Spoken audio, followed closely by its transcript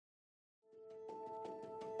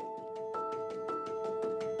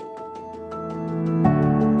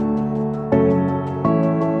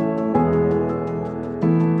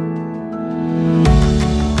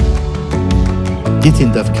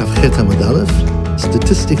Gittin daf kafchet amud aleph.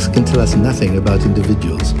 Statistics can tell us nothing about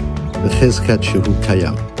individuals. בחזקת שהוא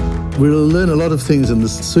קיים. We'll learn a lot of things in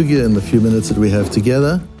this sugya in the few minutes that we have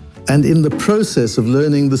together. And in the process of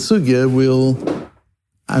learning the sugya, we'll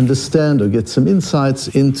understand or get some insights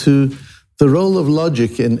into the role of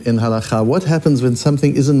logic in halakha. What happens when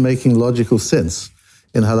something isn't making logical sense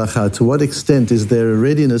in halakha? To what extent is there a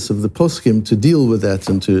readiness of the poskim to deal with that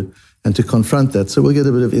and to confront that? So we'll get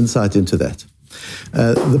a bit of insight into that.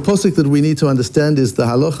 The posik that we need to understand is the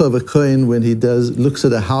halacha of a kohen when he looks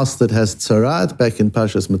at a house that has tzarat, back in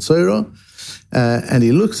Parshas Metzora, and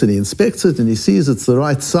he looks and he inspects it and he sees it's the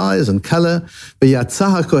right size and color. He leaves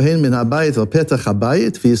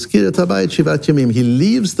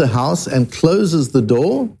the house and closes the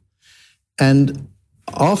door, and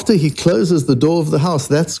after he closes the door of the house,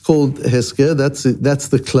 that's called hesker, that's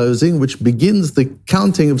the closing, which begins the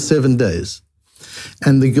counting of 7 days.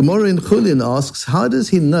 And the Gemara in Chulin asks, how does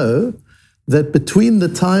he know that between the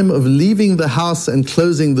time of leaving the house and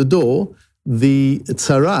closing the door, the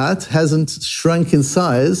tzarat hasn't shrunk in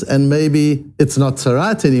size and maybe it's not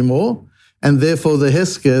tzarat anymore, and therefore the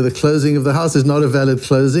hesker, the closing of the house, is not a valid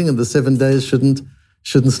closing and the 7 days shouldn't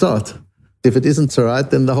start? If it isn't tzarat,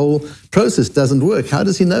 then the whole process doesn't work. How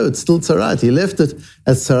does he know it's still tzarat? He left it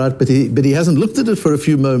as tzarat, but he hasn't looked at it for a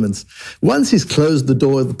few moments. Once he's closed the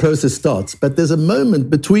door, the process starts. But there's a moment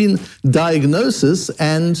between diagnosis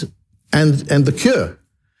and the cure.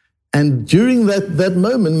 And during that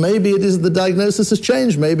moment, maybe it is the diagnosis has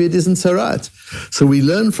changed. Maybe it isn't tzarat. So we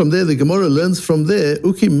learn from there, the Gemara learns from there,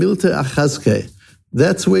 uki milte achazke.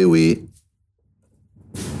 That's where we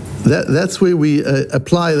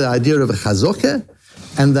apply the idea of a chazokeh,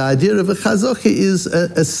 and the idea of a chazokeh is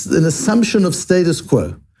an assumption of status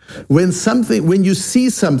quo. When you see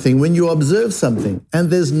something, when you observe something,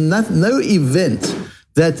 and there's no event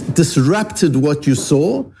that disrupted what you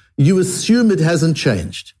saw, you assume it hasn't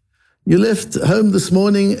changed. You left home this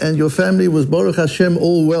morning and your family was Baruch Hashem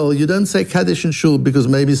all well. You don't say Kaddish in shul because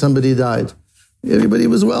maybe somebody died. Everybody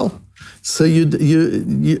was well. So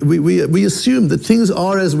we assume that things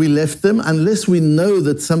are as we left them unless we know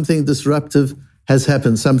that something disruptive has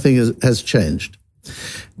happened, something has changed.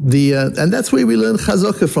 And that's where we learn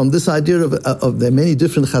chazakah from, this idea of there are many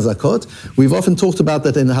different chazakot. We've often talked about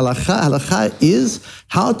that in halakha. Halakha is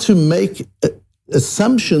how to make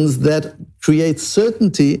assumptions that create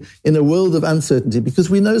certainty in a world of uncertainty, because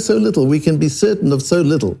we know so little. We can be certain of so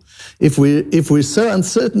little. If we're so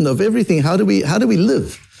uncertain of everything, how do we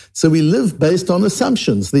live? So we live based on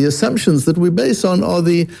assumptions. The assumptions that we base on are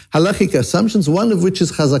the halachic assumptions, one of which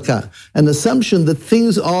is chazakah, an assumption that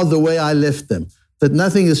things are the way I left them, that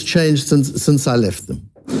nothing has changed since I left them.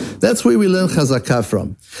 That's where we learn chazakah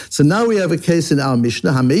from. So now we have a case in our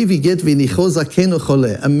Mishnah. A man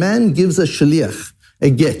gives a shaliach, a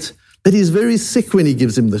get, but he's very sick when he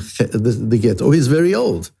gives him the get, or he's very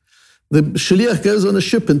old. The shaliach goes on a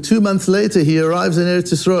ship, and 2 months later he arrives in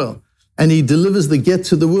Eretz Yisrael, and he delivers the get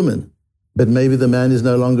to the woman. But maybe the man is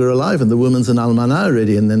no longer alive and the woman's an almanah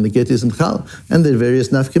already, and then the get isn't chal. And there are various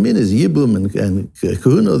nafkaminas, yibum and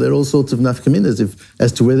kahuna, there are all sorts of nafkaminas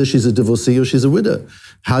as to whether she's a divorcee or she's a widow.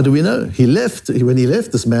 How do we know? When he left,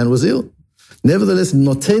 this man was ill. Nevertheless,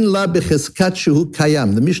 noten la becheskat shehu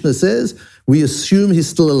kayam. The Mishnah says, we assume he's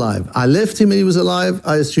still alive. I left him and he was alive,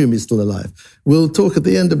 I assume he's still alive. We'll talk at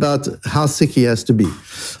the end about how sick he has to be.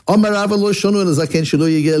 Omar Rava lo shonu zaken shelo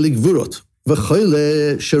yigeh ligvurot.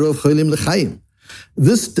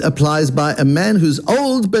 This applies by a man who's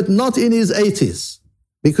old but not in his 80s.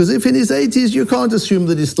 Because if in his 80s, you can't assume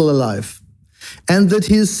that he's still alive. And that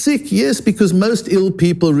he's sick, yes, because most ill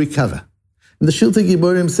people recover. And the Shiltei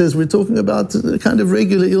Giborim says we're talking about a kind of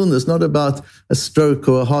regular illness, not about a stroke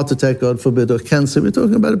or a heart attack, God forbid, or cancer. We're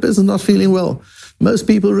talking about a person not feeling well. Most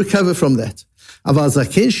people recover from that. But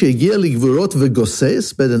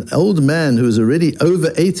an old man who is already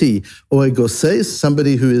over 80, or a goses,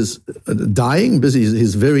 somebody who is dying,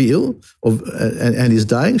 he's very ill, and he's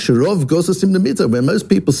dying, shirov gosesim nemita, where most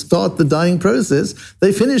people start the dying process,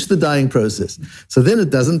 they finish the dying process. So then it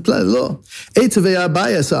doesn't play law. Eitavei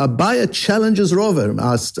Abaya, so Abaya challenges Rava,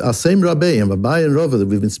 our same Rabbeim, Abaya and Rava that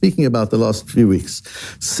we've been speaking about the last few weeks,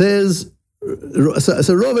 says,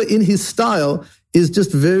 so Rava in his style is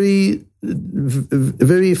just very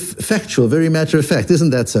factual, very matter of fact,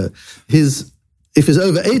 isn't that so? If he's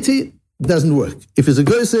over 80, doesn't work. If he's a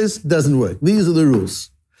goses, doesn't work. These are the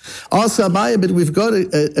rules. Also, but we've got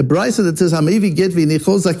a brisa that says, we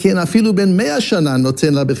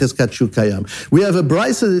have a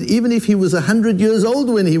brisa that even if he was 100 years old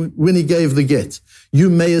when he gave the get, you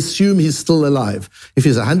may assume he's still alive. If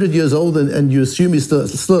he's 100 years old and you assume he's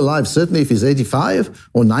still alive, certainly if he's 85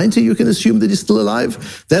 or 90, you can assume that he's still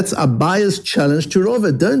alive. That's Abaya's challenge to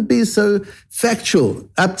Rava. Don't be so factual.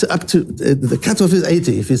 Up to the cutoff is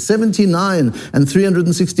 80. If he's 79 and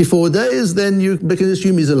 364 days, then you can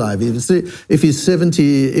assume he's alive. If he's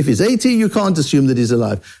 70, if he's 80, you can't assume that he's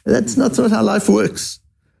alive. That's not how life works.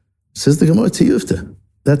 Says the Gemara Tiyufta.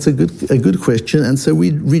 That's a good question, and so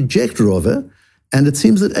we reject Rava, and it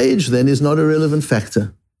seems that age then is not a relevant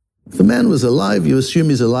factor. If the man was alive, you assume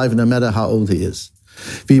he's alive no matter how old he is.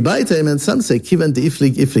 And some say, Kivan de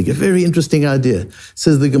iflig, a very interesting idea,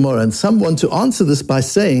 says the Gemara, and some want to answer this by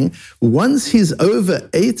saying, once he's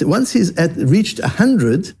reached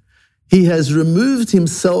 100, he has removed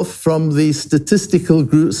himself from the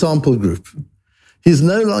statistical sample group. He's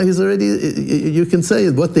already, you can say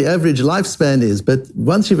what the average lifespan is, but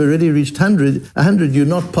once you've already reached 100, you're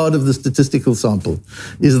not part of the statistical sample,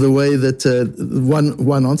 is the way that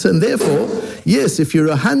one answer. And therefore, yes, if you're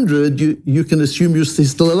 100, you can assume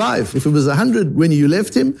he's still alive. If it was 100 when you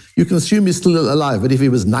left him, you can assume he's still alive. But if he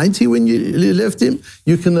was 90 when you left him,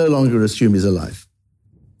 you can no longer assume he's alive.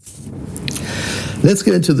 Let's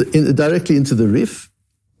go directly into the Rif.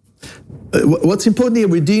 What's important here,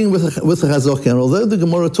 we're dealing with a Chazaka, and although the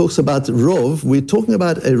Gemara talks about Rov, we're talking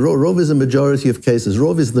about a Rov is a majority of cases.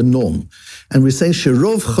 Rov is the norm. And we're saying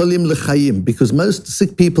Sherov cholim lechayim, because most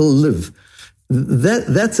sick people live.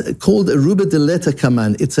 That's called a ruba deleta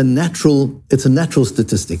kaman. It's a natural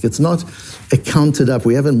statistic. It's not counted up.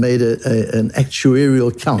 We haven't made an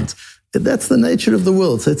actuarial count. That's the nature of the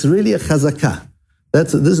world. So it's really a chazakah.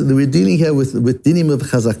 We're dealing here with dinim of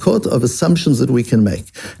chazakot, of assumptions that we can make.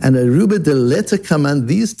 And a ruba deleta kaman,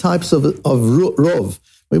 these types of rov,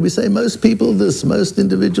 where we say most people this, most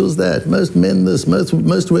individuals that, most men this,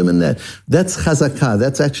 most women that, that's chazakah.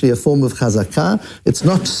 That's actually a form of chazakah. It's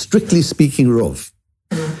not strictly speaking rov.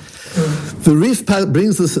 The Rif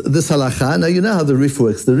brings this halacha. Now, you know how the Rif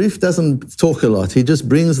works. The Rif doesn't talk a lot. He just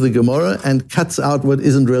brings the Gemara and cuts out what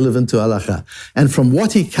isn't relevant to halacha. And from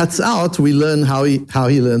what he cuts out, we learn how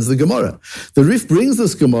he learns the Gemara. The Rif brings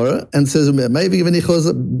this Gemara and says, maybe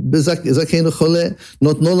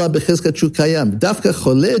not nola בחזקת שהוא קיים. דווקא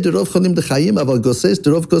חולה דרוב חולים דחיים, אבל גוסס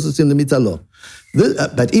דרוב גוססים למיתה.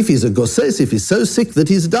 But if he's a gosses, if he's so sick that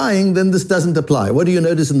he's dying, then this doesn't apply. What do you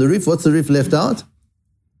notice in the Rif? What's the Rif left out?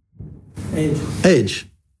 Age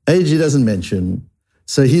he doesn't mention.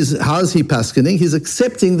 So how's he paskening? He's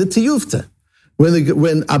accepting the tiyufta.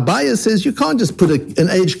 When Abaya says you can't just put an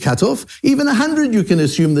age cutoff, even 100 you can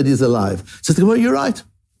assume that he's alive. So the Gemara, you're right.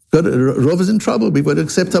 Rov is in trouble. We've got to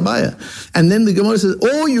accept Abaya. And then the Gemara says,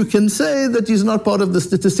 or you can say that he's not part of the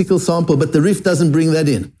statistical sample, but the Rif doesn't bring that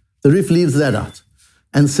in. The Rif leaves that out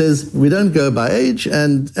and says we don't go by age,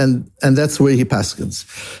 and that's where he paskins.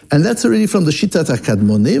 And that's already from the Shitat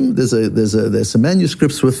HaKadmonim. There's some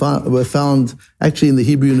manuscripts were found actually in the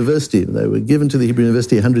Hebrew University. They were given to the Hebrew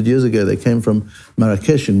University 100 years ago. They came from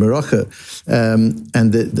Marrakesh in Morocco. And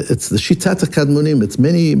it's the Shitat HaKadmonim. It's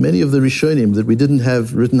many of the Rishonim that we didn't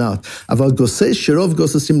have written out. Aval goses, shirov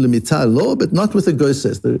gosesim lemita lo, but not with a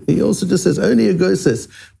goses. He also just says only a goses.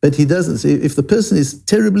 But he doesn't say, if the person is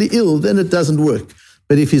terribly ill, then it doesn't work.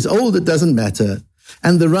 But if he's old, it doesn't matter.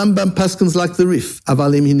 And the Rambam paskins like the Rif.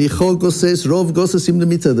 Avalim hinicho goses, rov gosesim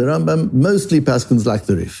lemita. The Rambam mostly paskins like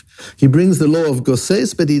the Rif. He brings the law of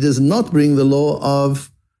goses, but he does not bring the law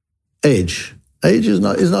of age. Age is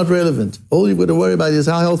not relevant. All you've got to worry about is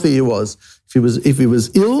how healthy he was. If he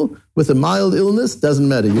was ill with a mild illness, doesn't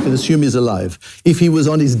matter. You can assume he's alive. If he was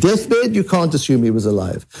on his deathbed, you can't assume he was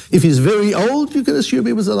alive. If he's very old, you can assume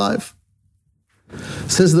he was alive.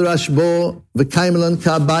 Says the Rashbo, v'kaimelan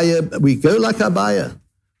ka'abaya, we go like Abaya.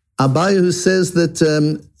 Abaya who says that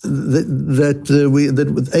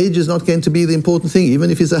age is not going to be the important thing. Even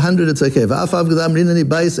if he's 100, it's okay. V'afav g'dam rinani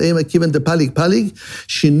bayis eima kiven de palig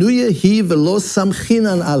shinuya hi v'lo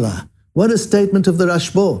samchinan Allah. What a statement of the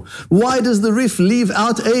Rashbo. Why does the Rif leave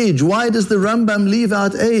out age? Why does the Rambam leave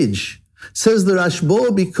out age? Says the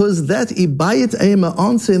Rashbo, because that Ibayit Eima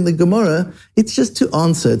answer in the Gemara, it's just to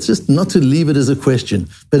answer. It's just not to leave it as a question,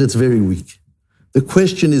 but it's very weak. The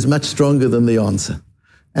question is much stronger than the answer.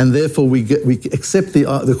 And therefore we accept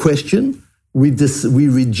the question, we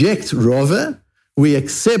reject Rava, we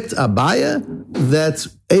accept Abaya, that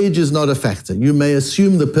age is not a factor. You may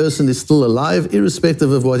assume the person is still alive,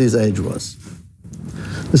 irrespective of what his age was.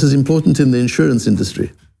 This is important in the insurance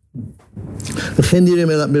industry. And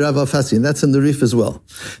that's in the Rif as well.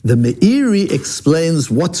 The Meiri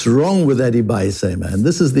explains what's wrong with that Ibai Sema, and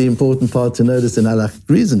this is the important part to notice in halachic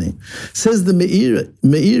reasoning. Says the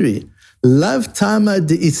Meiri, Lav tama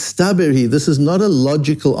de istaberi, this is not a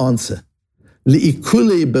logical answer.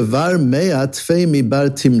 Li'ikule bevar me'at fei bar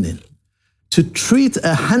timnin. To treat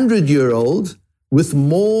a 100-year-old with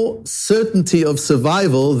more certainty of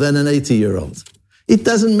survival than an 80-year-old. It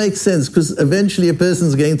doesn't make sense because eventually a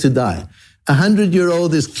person's going to die. A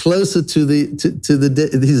 100-year-old is closer to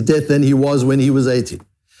his death than he was when he was 80.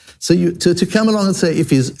 So to come along and say, if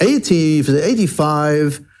he's 80, if he's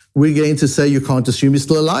 85, we're going to say you can't assume he's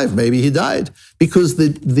still alive. Maybe he died. Because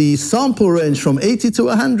the sample range from 80 to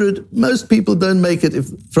 100, most people don't make it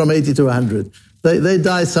from 80 to 100. They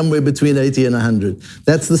die somewhere between 80 and 100.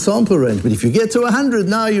 That's the sample range. But if you get to 100,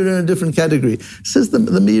 now you're in a different category. Says the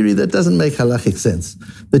Meiri, that doesn't make halachic sense.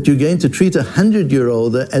 That you're going to treat a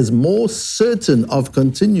 100-year-old as more certain of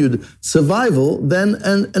continued survival than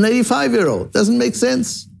an 85-year-old. Doesn't make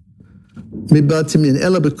sense. Age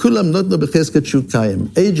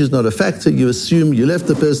is not a factor. You assume you left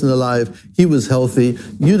the person alive, he was healthy.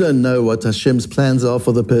 You don't know what Hashem's plans are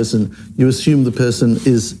for the person. You assume the person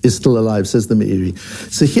is still alive, says the Meiri.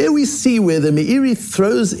 So here we see where the Meiri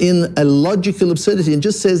throws in a logical absurdity and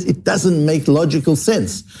just says it doesn't make logical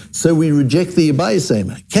sense. So we reject the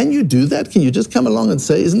Ibayisema. Can you do that? Can you just come along and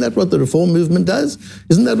say, isn't that what the Reform movement does?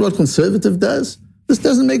 Isn't that what conservative does? This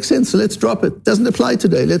doesn't make sense, so let's drop it. Doesn't apply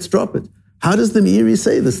today, let's drop it. How does the Meiri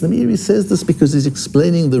say this? The Meiri says this because he's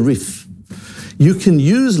explaining the Rif. You can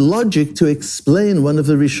use logic to explain one of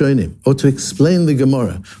the Rishonim, or to explain the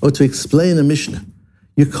Gemara, or to explain a Mishnah.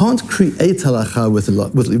 You can't create halakha with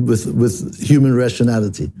human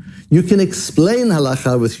rationality. You can explain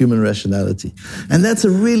halakha with human rationality. And that's a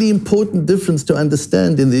really important difference to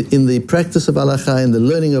understand in the practice of halakha, in the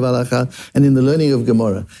learning of halakha, and in the learning of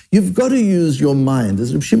Gemara. You've got to use your mind.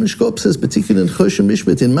 As Reb Shimon Shkop says, particularly in Choshen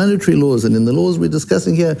Mishpat, in mandatory laws and in the laws we're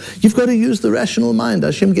discussing here, you've got to use the rational mind.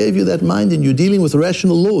 Hashem gave you that mind and you're dealing with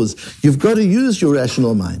rational laws. You've got to use your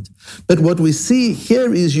rational mind. But what we see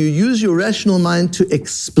here is you use your rational mind to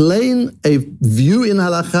explain a view in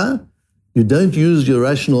halakha. You don't use your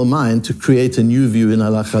rational mind to create a new view in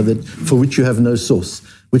halakha for which you have no source,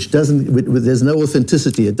 there's no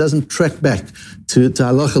authenticity. It doesn't track back to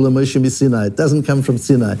halacha l'Moshe Sinai. It doesn't come from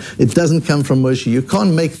Sinai. It doesn't come from Moshe. You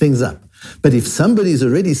can't make things up. But if somebody's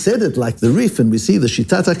already said it, like the Rif, and we see the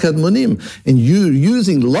Shitat HaKadmonim, and you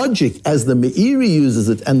using logic as the Meiri uses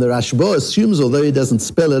it, and the Rashba assumes, although he doesn't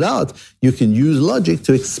spell it out, you can use logic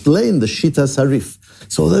to explain the Shitas HaRif.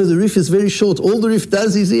 So although the Rif is very short, all the Rif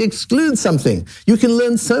does is he excludes something. You can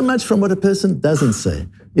learn so much from what a person doesn't say.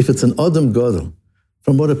 If it's an Adam Godel,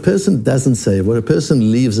 from what a person doesn't say, what a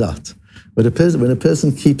person leaves out, when a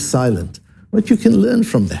person keeps silent, what you can learn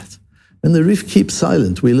from that. When the Rif keeps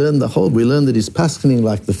silent, we learn that he's paskening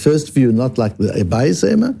like the first view, not like the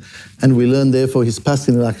Abayisema, and we learn therefore he's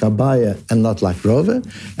paskening like Abaya and not like Rava,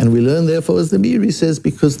 and we learn therefore, as the Meiri says,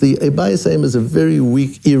 because the Abayisema is a very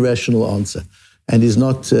weak, irrational answer, and he's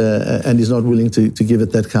not willing to give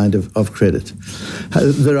it that kind of credit.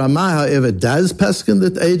 The Ramah, however, does pasken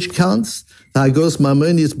that age counts. The Hagos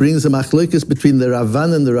Maimonides brings a machlokes between the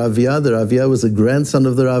Ravan and the Ravia. The Ravia was a grandson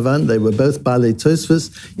of the Ravan. They were both Balei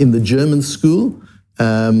Tosfos in the German school.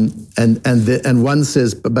 And one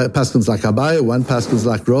says paskins like Abaya, one paskins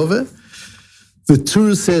like Rava. The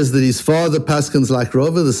Tur says that his father paskins like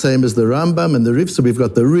Rava, the same as the Rambam and the Rif. So we've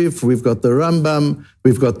got the Rif, we've got the Rambam,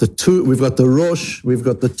 we've got the Tur, we've got the Rosh, we've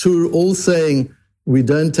got the Tur, all saying we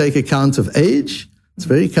don't take account of age. It's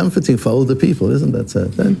very comforting for older people, isn't that so?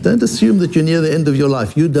 Don't assume that you're near the end of your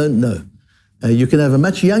life. You don't know. You can have a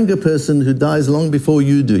much younger person who dies long before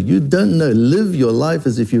you do. You don't know. Live your life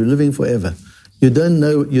as if you're living forever. You don't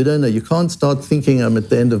know. You can't start thinking, I'm at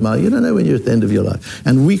the end of my... You don't know when you're at the end of your life.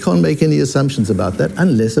 And we can't make any assumptions about that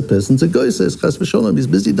unless a person's a goy, says Chas v'sholom, he's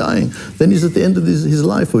busy dying. Then he's at the end of his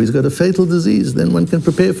life, or he's got a fatal disease. Then one can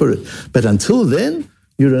prepare for it. But until then...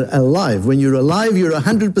 You're alive. When you're alive, you're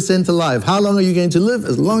 100% alive. How long are you going to live?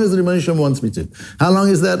 As long as the Rebbeinu Shalom wants me to. How long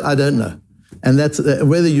is that? I don't know. And that's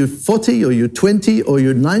whether you're 40 or you're 20 or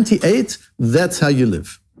you're 98, that's how you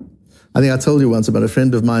live. I think I told you once about a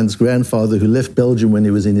friend of mine's grandfather who left Belgium when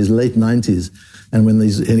he was in his late 90s. And when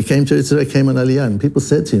he came to Israel, came on Aliyah. And people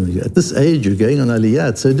said to him, at this age, you're going on Aliyah,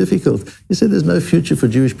 it's so difficult. He said, there's no future for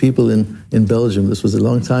Jewish people in Belgium. This was a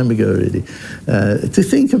long time ago already. To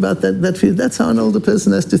think about that's how an older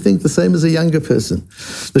person has to think, the same as a younger person.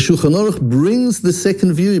 The Shulchan Aruch brings the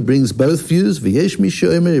second view. He brings both views. V'yesh mi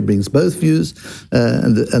she'omer, he brings both views.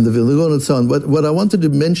 And the Vilna Gaon and so on. What I wanted to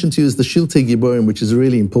mention to you is the Shiltei Giborim, which is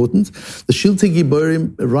really important. The Shiltei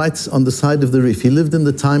Giborim writes on the side of the Rif. He lived in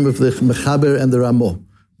the time of the Mechaber and the Ramah,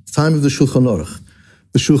 time of the Shulchan Aruch.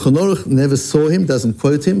 The Shulchan Aruch never saw him, doesn't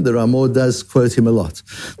quote him. The Ramah does quote him a lot.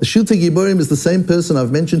 The Shiltei Giborim is the same person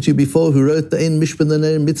I've mentioned to you before who wrote the Ein Mishpat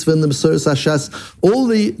Ne'er, Mitzvah, and the Mesoros HaShas. All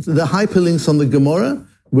the hyperlinks on the Gemara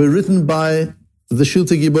were written by the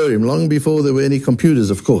Shiltei Giborim, long before there were any computers,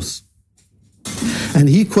 of course. And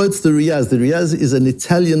he quotes the Riyaz. The Riyaz is an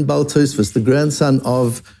Italian Baal Tosfos, the grandson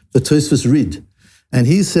of the Tosfos Rid. And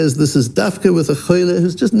he says this is dafka with a choyle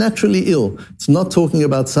who's just naturally ill. It's not talking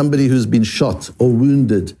about somebody who's been shot or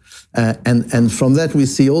wounded. And from that we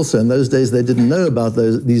see also, in those days they didn't know about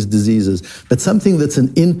these diseases, but something that's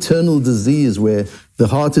an internal disease where the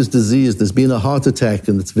heart is diseased, there's been a heart attack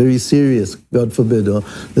and it's very serious, God forbid, or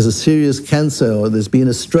there's a serious cancer, or there's been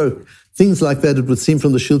a stroke. Things like that, it would seem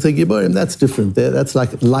from the Shiltei Giborim, that's different. That's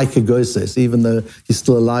like a goses, even though he's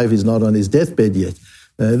still alive, he's not on his deathbed yet.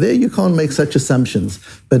 There you can't make such assumptions.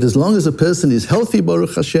 But as long as a person is healthy,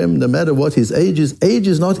 Baruch Hashem, no matter what his age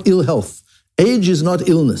is not ill health. Age is not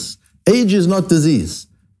illness. Age is not disease.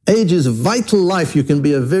 Age is vital life. You can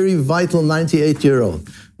be a very vital 98-year-old.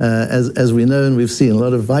 As we know and we've seen, a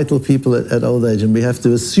lot of vital people at old age, and we have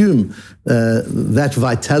to assume that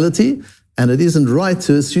vitality. And it isn't right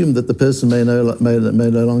to assume that the person may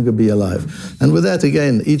no longer be alive. And with that,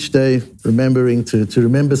 again, each day, remembering to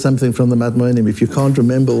remember something from the Matmonim. If you can't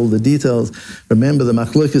remember all the details, remember the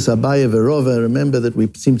Machlokes Abaya Verova. Remember that we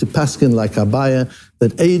seem to paskin like Abaya,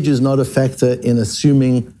 that age is not a factor in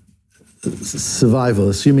assuming survival,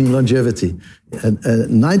 assuming longevity. A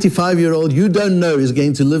 95-year-old, you don't know, is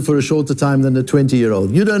going to live for a shorter time than a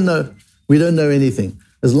 20-year-old. You don't know. We don't know anything.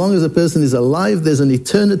 As long as a person is alive, there's an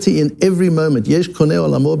eternity in every moment. Yesh koneh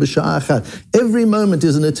olamo b'sha'ah achat. Every moment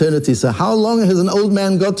is an eternity. So how long has an old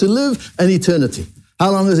man got to live? An eternity.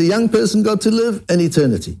 How long has a young person got to live? An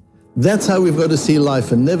eternity. That's how we've got to see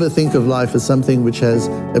life, and never think of life as something which has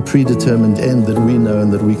a predetermined end that we know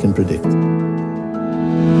and that we can predict.